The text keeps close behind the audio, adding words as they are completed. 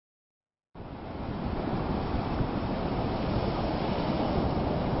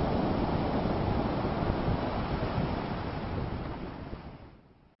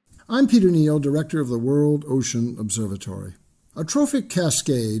I'm Peter Neill, Director of the World Ocean Observatory. A trophic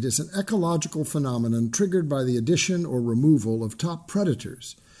cascade is an ecological phenomenon triggered by the addition or removal of top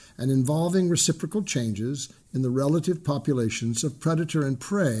predators and involving reciprocal changes in the relative populations of predator and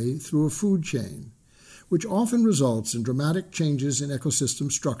prey through a food chain, which often results in dramatic changes in ecosystem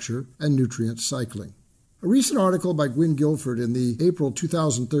structure and nutrient cycling. A recent article by Gwynne Guilford in the April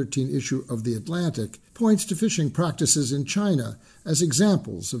 2013 issue of The Atlantic points to fishing practices in China as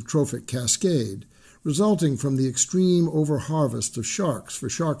examples of trophic cascade, resulting from the extreme overharvest of sharks for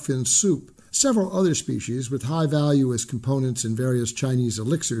shark fin soup, several other species with high value as components in various Chinese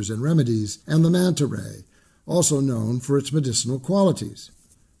elixirs and remedies, and the manta ray, also known for its medicinal qualities.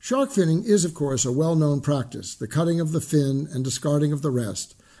 Shark finning is, of course, a well-known practice, the cutting of the fin and discarding of the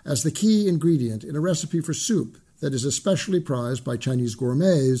rest, as the key ingredient in a recipe for soup that is especially prized by Chinese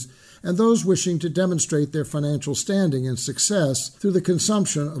gourmets and those wishing to demonstrate their financial standing and success through the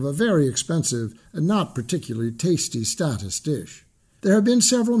consumption of a very expensive and not particularly tasty status dish. There have been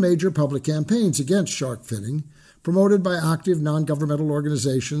several major public campaigns against shark finning, promoted by active non-governmental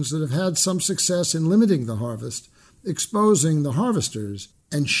organizations that have had some success in limiting the harvest, exposing the harvesters,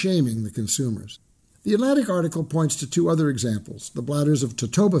 and shaming the consumers. The Atlantic article points to two other examples, the bladders of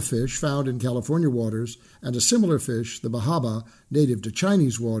totoaba fish found in California waters and a similar fish, the bahaba, native to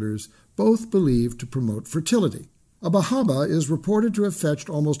Chinese waters, both believed to promote fertility. A bahaba is reported to have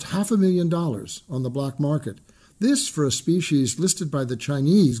fetched almost $500,000 on the black market. This for a species listed by the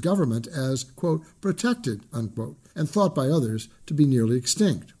Chinese government as, quote, protected, unquote, and thought by others to be nearly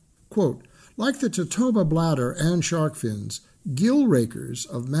extinct. Quote, like the totoaba bladder and shark fins, gill rakers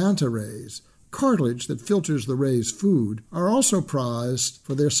of manta rays, cartilage that filters the ray's food, are also prized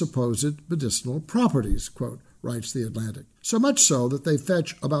for their supposed medicinal properties, quote, writes The Atlantic. So much so that they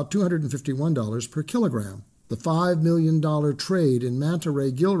fetch about $251 per kilogram. The $5 million trade in manta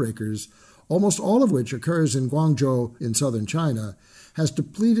ray gill rakers, almost all of which occurs in Guangzhou in southern China, has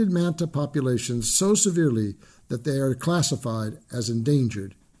depleted manta populations so severely that they are classified as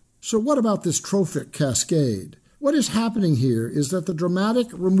endangered. So what about this trophic cascade? What is happening here is that the dramatic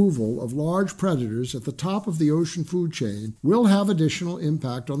removal of large predators at the top of the ocean food chain will have additional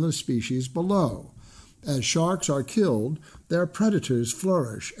impact on the species below. As sharks are killed, their predators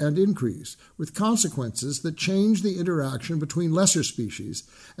flourish and increase, with consequences that change the interaction between lesser species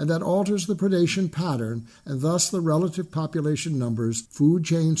and that alters the predation pattern and thus the relative population numbers, food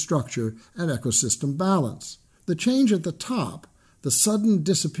chain structure, and ecosystem balance. The change at the top, the sudden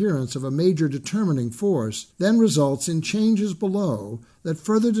disappearance of a major determining force, then results in changes below that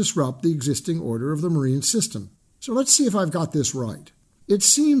further disrupt the existing order of the marine system. So let's see if I've got this right. It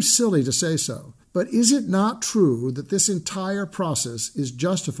seems silly to say so, but is it not true that this entire process is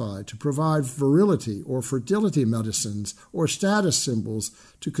justified to provide virility or fertility medicines or status symbols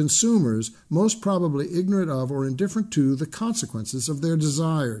to consumers most probably ignorant of or indifferent to the consequences of their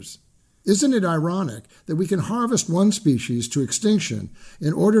desires? Isn't it ironic that we can harvest one species to extinction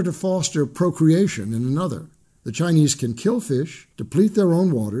in order to foster procreation in another? The Chinese can kill fish, deplete their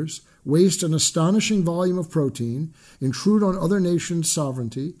own waters, waste an astonishing volume of protein, intrude on other nations'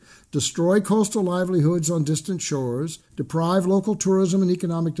 sovereignty, destroy coastal livelihoods on distant shores, deprive local tourism and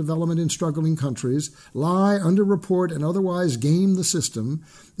economic development in struggling countries, lie, underreport, and otherwise game the system,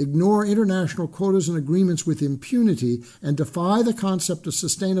 ignore international quotas and agreements with impunity, and defy the concept of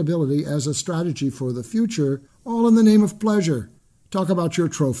sustainability as a strategy for the future, all in the name of pleasure. Talk about your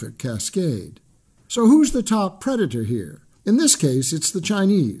trophic cascade. So who's the top predator here? In this case, it's the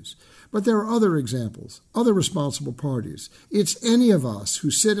Chinese. But there are other examples, other responsible parties. It's any of us who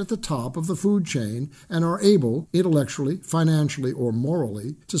sit at the top of the food chain and are able, intellectually, financially, or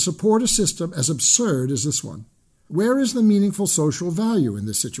morally, to support a system as absurd as this one. Where is the meaningful social value in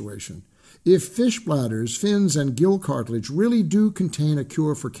this situation? If fish bladders, fins, and gill cartilage really do contain a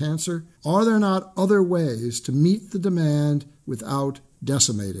cure for cancer, are there not other ways to meet the demand without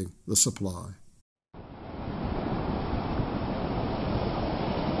decimating the supply?